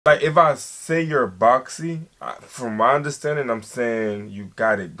Like, if I say you're boxy, from my understanding, I'm saying you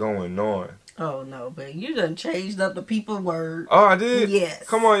got it going on. Oh, no, but you done changed up the people word. Oh, I did? Yes.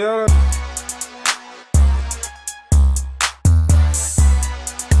 Come on, y'all.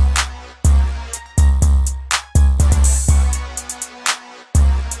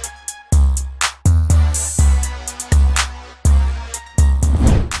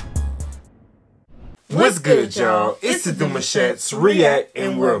 What's good, y'all? It's the Demouchets React,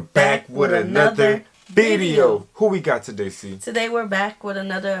 and we're back with another video. Who we got today, C? Today we're back with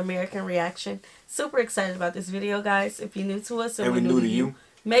another American reaction. Super excited about this video, guys. If you're new to us and we're new to you,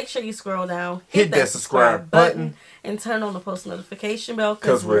 make sure you scroll down, hit that subscribe button, and turn on the post notification bell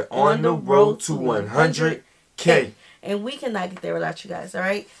because we're on the road to 100K. And we cannot get there without you guys, all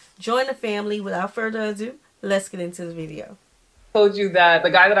right? Join the family. Without further ado, let's get into the video. Told you that the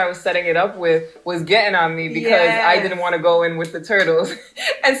guy that I was setting it up with was getting on me because I didn't want to go in with the turtles.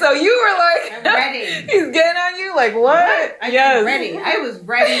 And so you were like, I'm ready. He's getting on you? Like, what? I'm ready. I was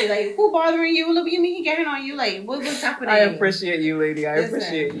ready. Like, who bothering you? Look, you mean he getting on you? Like, what's happening? I appreciate you, lady. I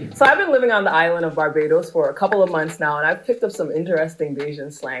appreciate you. So I've been living on the island of Barbados for a couple of months now, and I've picked up some interesting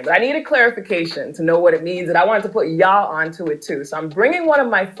Bajan slang. But I needed clarification to know what it means, and I wanted to put y'all onto it too. So I'm bringing one of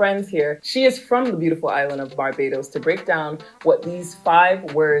my friends here. She is from the beautiful island of Barbados to break down what these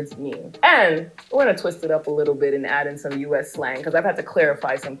 5 words mean. And we're gonna twist it up a little bit and add in some US slang because I've had to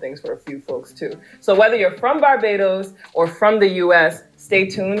clarify some things for a few folks too. So whether you're from Barbados or from the US, stay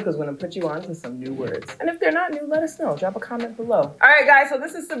tuned because we're gonna put you on to some new words. And if they're not new, let us know. Drop a comment below. All right, guys, so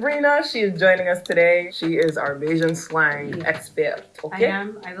this is Sabrina. She is joining us today. She is our Bajan slang expert. Okay?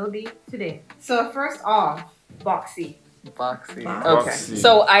 I will be today. So first off, boxy. Boxy. Okay.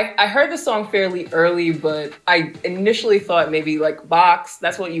 So I heard the song fairly early, but I initially thought maybe like box.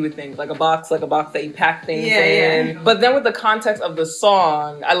 That's what you would think, like a box that you pack things in. Yeah. But then with the context of the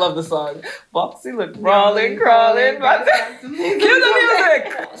song, I love the song. Boxy look crawling. Cue the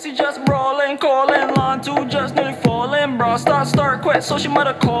music. She just rolling, calling, line 2 just nearly falling, bro. Start quit, so she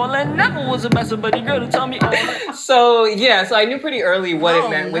mother calling. Never was a mess, but the girl to tell me all that. So yeah, so I knew pretty early what it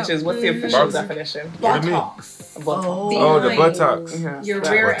meant, which is what's the official definition? Buttocks. Oh, the buttocks. Yeah, your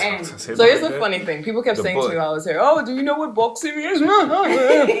rear end. So here's the funny thing. People kept saying to me while I was here, oh, do you know what boxy means?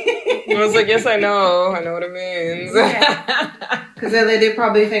 I was like, yes, I know what it means. Because they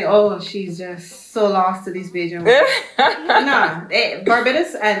probably think, oh, she's just so lost to these Bajan words. Nah,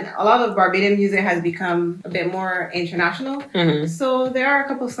 Barbados and a lot of Barbadian music has become a bit more international. So there are a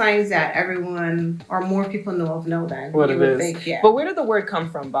couple slangs that everyone or more people know of than what you would think. Yeah. But where did the word come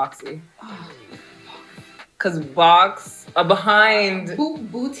from, boxy? Because box, behind...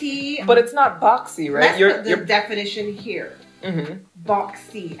 Booty. But it's not boxy, right? Let's put the definition here.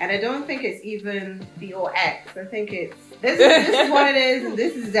 Boxy. And I don't think it's even B-O-X. I think it's... This is what it is, and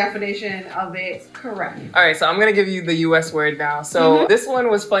this is the definition of it. Correct. All right, so I'm going to give you the U.S. word now. So this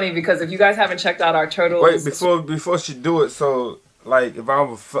one was funny because if you guys haven't checked out our turtles... Wait, before she do it, so, like, if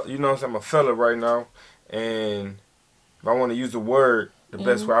I'm I'm a fella right now, and if I want to use a word, the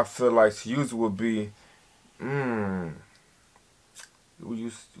best way I feel like to use it would be... Who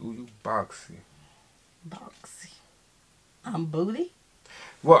you boxy? Boxy. I'm booty?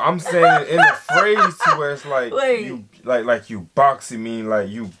 Well, I'm saying in the phrase to where it's like you like you boxy mean like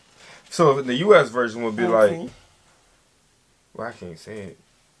you. So the US version would be like, well, I can't say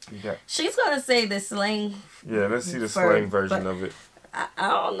it. She's gonna say the slang. Yeah, let's see the slang version of it. I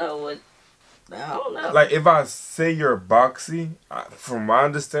don't know what. I don't know. Like, if I say you're boxy, from my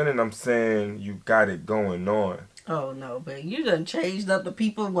understanding, I'm saying you got it going on. Oh, no, but you done changed up the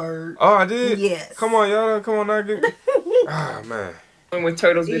people word. Oh, I did? Yes. Come on, y'all. Come on, now. Ah, man. With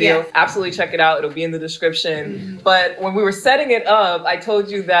Turtles video. Absolutely check it out. It'll be in the description. But when we were setting it up, I told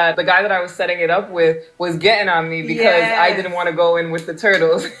you that the guy that I was setting it up with was getting on me because I didn't want to go in with the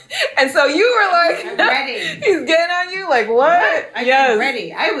turtles. And so you were like, I'm ready. He's getting on you? Like, what? I'm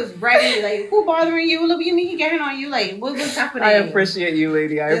ready. I was ready. Like, who bothering you? Look, you mean he getting on you? Like, what's happening? I appreciate you,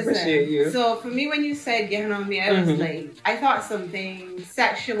 lady. I appreciate you. So for me, when you said getting on me, I was like, I thought something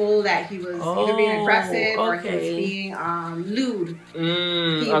sexual, that he was either being aggressive or he was being lewd. He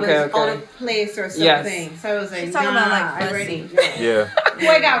was out of place or something. So I was like, talking about like I'm ready. Yeah. Who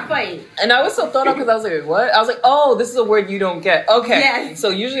I got fight. And I was so thrown off because I was like, what? I was like, oh, this is a word you don't get. Okay. Yes. So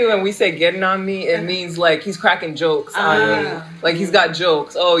usually when we say getting on me, it means like he's cracking jokes on me. Like he's got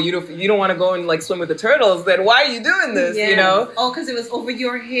jokes. Oh, you don't want to go and like swim with the turtles, then why are you doing this? You know? Oh, because it was over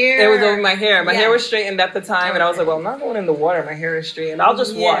your hair. It was over my hair. My hair was straightened at the time, and I was like, well, I'm not going in the water. My hair is straightened. I'll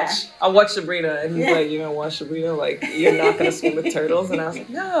just watch. I'll watch Sabrina. And he's like, you're gonna watch Sabrina? Like, you're not gonna swim with turtles? And I was like,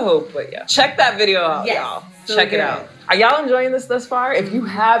 no. But yeah, check that video out, y'all. Check it out. Are y'all enjoying this thus far? If you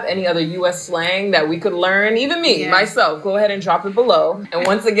have any other US slang that we could learn, even me, myself, go ahead and drop it below. And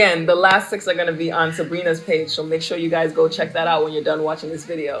once again, the last 6 are gonna be on Sabrina's page, so make sure you guys go check that out when you're done watching this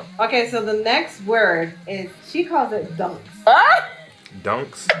video. Okay, so the next word is, she calls it dunks.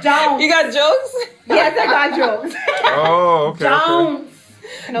 Dunks? Dunks. You got jokes? Yes, I got jokes. Oh, okay. Dunks.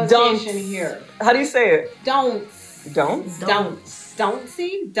 Pronunciation here. How do you say it? Dunks. Don'ts? Dunks.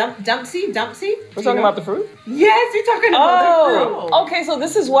 Dumpsy? Dumpsy? We're talking about the fruit? Yes, you're talking about the fruit. Okay, so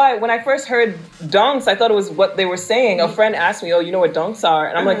this is why when I first heard donks, I thought it was what they were saying. A friend asked me, oh, you know what donks are?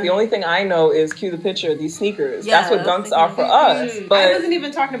 And I'm like, the only thing I know is cue the picture, these sneakers. Yeah, that's what donks are for us. But I wasn't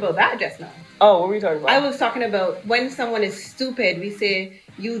even talking about that just now. Oh, what were you talking about? I was talking about when someone is stupid, we say,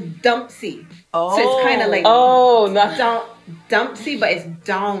 you dumpsy. Oh. So it's kind of like, not dumpsy, but it's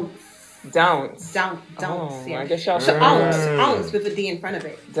don'ts. Don'ts. Don'ts, I guess y'all should ounce with a D in front of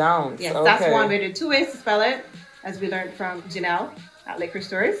it. Don'ts. Yes, that's one way. There are 2 ways to spell it, as we learned from Janelle at Liquor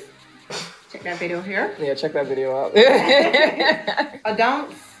Stories. Check that video here. Yeah, check that video out. A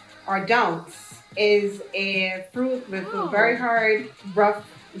dunce or dunce is a fruit with a very hard, rough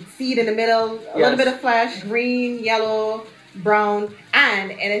seed in the middle, a little bit of flesh, green, yellow, brown,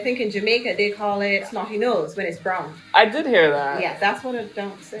 and I think in Jamaica they call it snotty nose when it's brown. I did hear that. Yeah, that's what a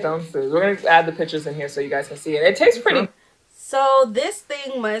dunce is. Dunce is. We're gonna add the pictures in here so you guys can see it. It tastes pretty. So this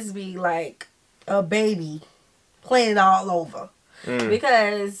thing must be like a baby playing all over.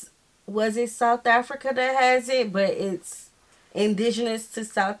 Because was it South Africa that has it? But it's indigenous to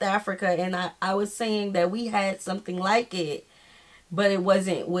South Africa, and I was saying that we had something like it, but it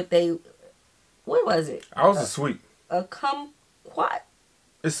wasn't what was it? I was a sweet. A kumquat.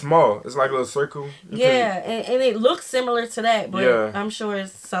 It's small. It's like a little circle. Yeah, and it looks similar to that, but I'm sure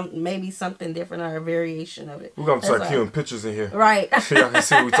it's maybe something different or a variation of it. We're going to start queuing pictures in here. Right. So y'all can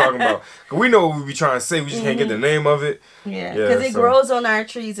see what we're talking about. Cause we know what we be trying to say. We just can't get the name of it. Yeah, because it grows on our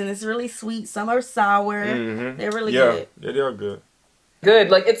trees and it's really sweet. Some are sour. They're really good. Yeah, they are good.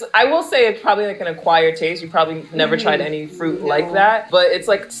 Good. Like I will say it's probably like an acquired taste. You probably never tried any fruit like that, but it's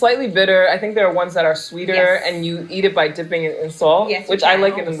like slightly bitter. I think there are ones that are sweeter and you eat it by dipping it in salt, which I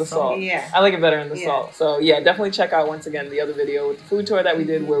like it in the salt. Yeah. I like it better in the salt. So yeah, definitely check out once again the other video with the food tour that we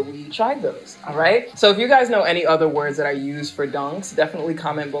did where we tried those. All right. So if you guys know any other words that are used for dunks, definitely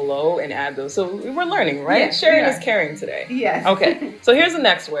comment below and add those. So we're learning, right? Yeah, sharing is caring today. Yes. Okay. So here's the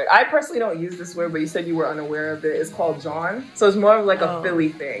next word. I personally don't use this word, but you said you were unaware of it. It's called John. So it's more of like a Philly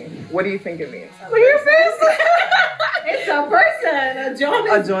thing. What do you think it means? Look at your face. It's a person. A John.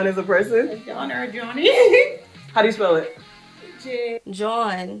 A John is a person? A John or a Johnny. How do you spell it?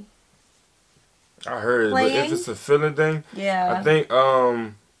 John. I heard it, but if it's a feeling thing, I think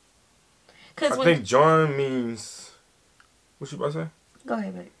I think John means, what you about to say? Go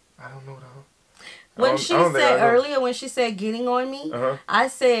ahead, babe. I don't know though. When she said earlier, when she said getting on me, I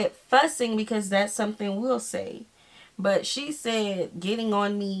said fussing because that's something we'll say. But she said getting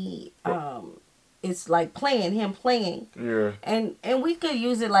on me, it's like him playing. Yeah. And we could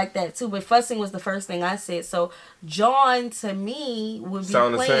use it like that too, but fussing was the first thing I said. So John to me would be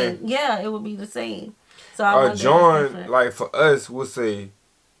playing. The same. Yeah, it would be the same. So John, like for us, we'll say,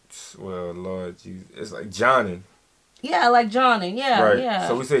 well, Lord Jesus, it's like Johnning. Yeah, like Johnning. Yeah, right. Yeah.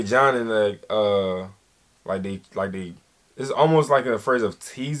 So we say Johnning like they. It's almost like a phrase of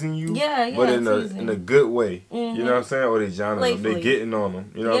teasing you, but in a good way. You know what I'm saying? Or they Johnning them, they getting on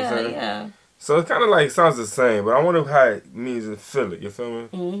them. You know what I'm saying? Yeah. So it kind of like sounds the same, but I wonder how it means in Philly. You feel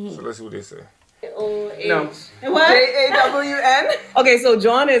me? So let's see what they say. No. What? J-A-W-N? Okay, so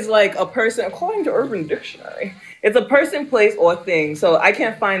John is like a person, according to Urban Dictionary. It's a person, place, or thing. So I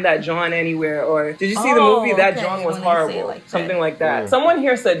can't find that John anywhere. Or did you see the movie That John Was Horrible? Like something like that. Someone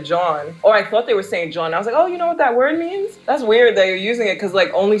here said John, or I thought they were saying John. I was like, oh, you know what that word means? That's weird that you're using it because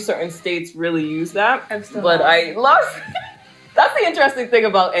like only certain states really use that. But I lost. That's the interesting thing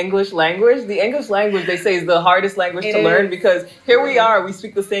about English language. The English language, they say, is the hardest language to learn because here we are, we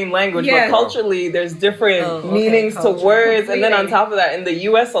speak the same language, but culturally there's different meanings to words. And then on top of that, in the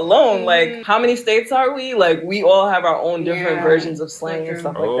US alone, like how many states are we? Like we all have our own different versions of slang and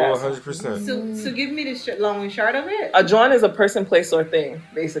stuff like that. 100%. So give me the long and short of it. A John is a person, place, or thing,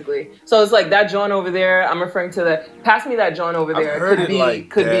 basically. So it's like that John over there, I'm referring to that. Pass me that John over there.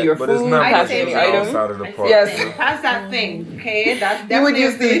 Could be your food, pass me the item. Yes. Pass that thing. Okay, that's you would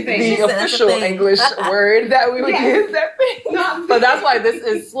use the official English word that we would use. That thing. But that's why this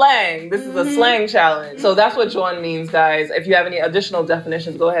is slang. This is a slang challenge. So that's what John means, guys. If you have any additional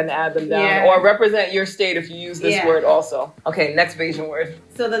definitions, go ahead and add them down. Or represent your state if you use this word also. Okay, next Bajan word.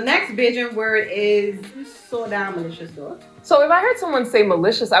 So the next Bajan word is so damn malicious though. So if I heard someone say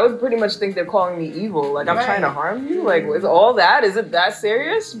malicious, I would pretty much think they're calling me evil. Like, I'm trying to harm you? Like, is all that? Is it that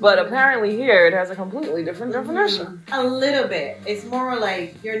serious? But apparently here, it has a completely different definition. A little bit. It's more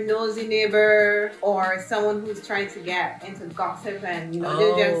like your nosy neighbor or someone who's trying to get into gossip and, you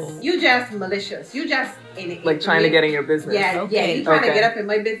know, you just malicious. You just in it. Like trying to get in your business. Yeah, yeah. You trying to get up in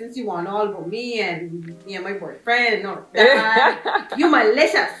my business. You want all about me and, you know, my boyfriend and all that. You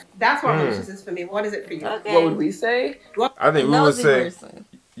malicious. That's what malicious is for me. What is it for you? Okay. What would we say? I think we would say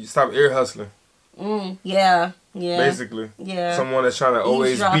you stop ear hustling. Yeah. Basically. Yeah. Someone that's trying to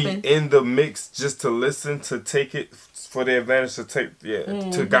always be in the mix just to listen, to take it for the advantage to take,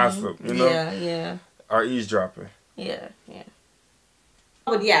 to gossip, you know? Yeah. Or eavesdropping. Yeah.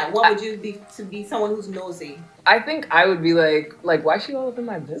 But what would you be to be someone who's nosy? I think I would be like, why is she all up in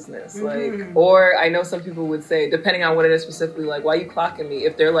my business? Like, or I know some people would say, depending on what it is specifically, like, why are you clocking me?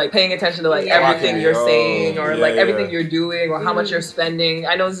 If they're like paying attention to like everything you're saying or like everything you're doing or how much you're spending.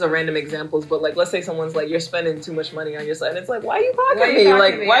 I know this is a random examples, but like, let's say someone's like, you're spending too much money on your side. And it's like, why are you clocking me?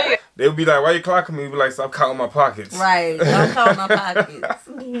 Like, why? They would be like, why are you clocking me? You'd be like, stop counting my pockets. Right. I'm counting my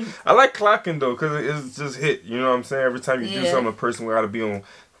pockets. I like clocking though, because it's just hit. You know what I'm saying? Every time you do something, a person will got to be on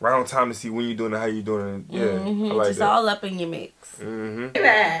right on time to see when you're doing it, how you're doing it. I like just that. all up in your mix.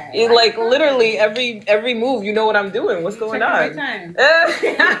 It's like literally every move, you know what I'm doing. What's going on?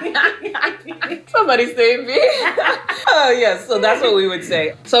 Somebody save me. Oh yes, so that's what we would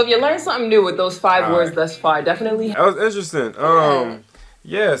say. So if you learned something new with those 5 words thus far, definitely. That was interesting.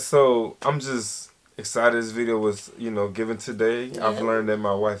 So I'm just excited this video was, you know, given today. I've learned that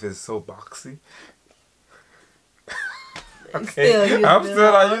my wife is so boxy. Okay, I'm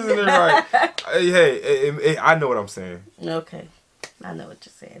still not using it right. Hey, I know what I'm saying. Okay. I know what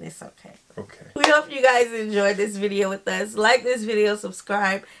you're saying. It's okay. Okay. We hope you guys enjoyed this video with us. Like this video,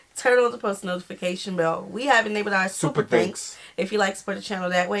 subscribe, turn on the post notification bell. We have enabled our super thanks if you like to support the channel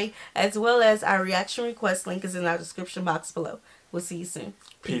that way, as well as our reaction request link is in our description box below. We'll see you soon.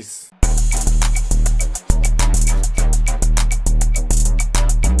 Peace.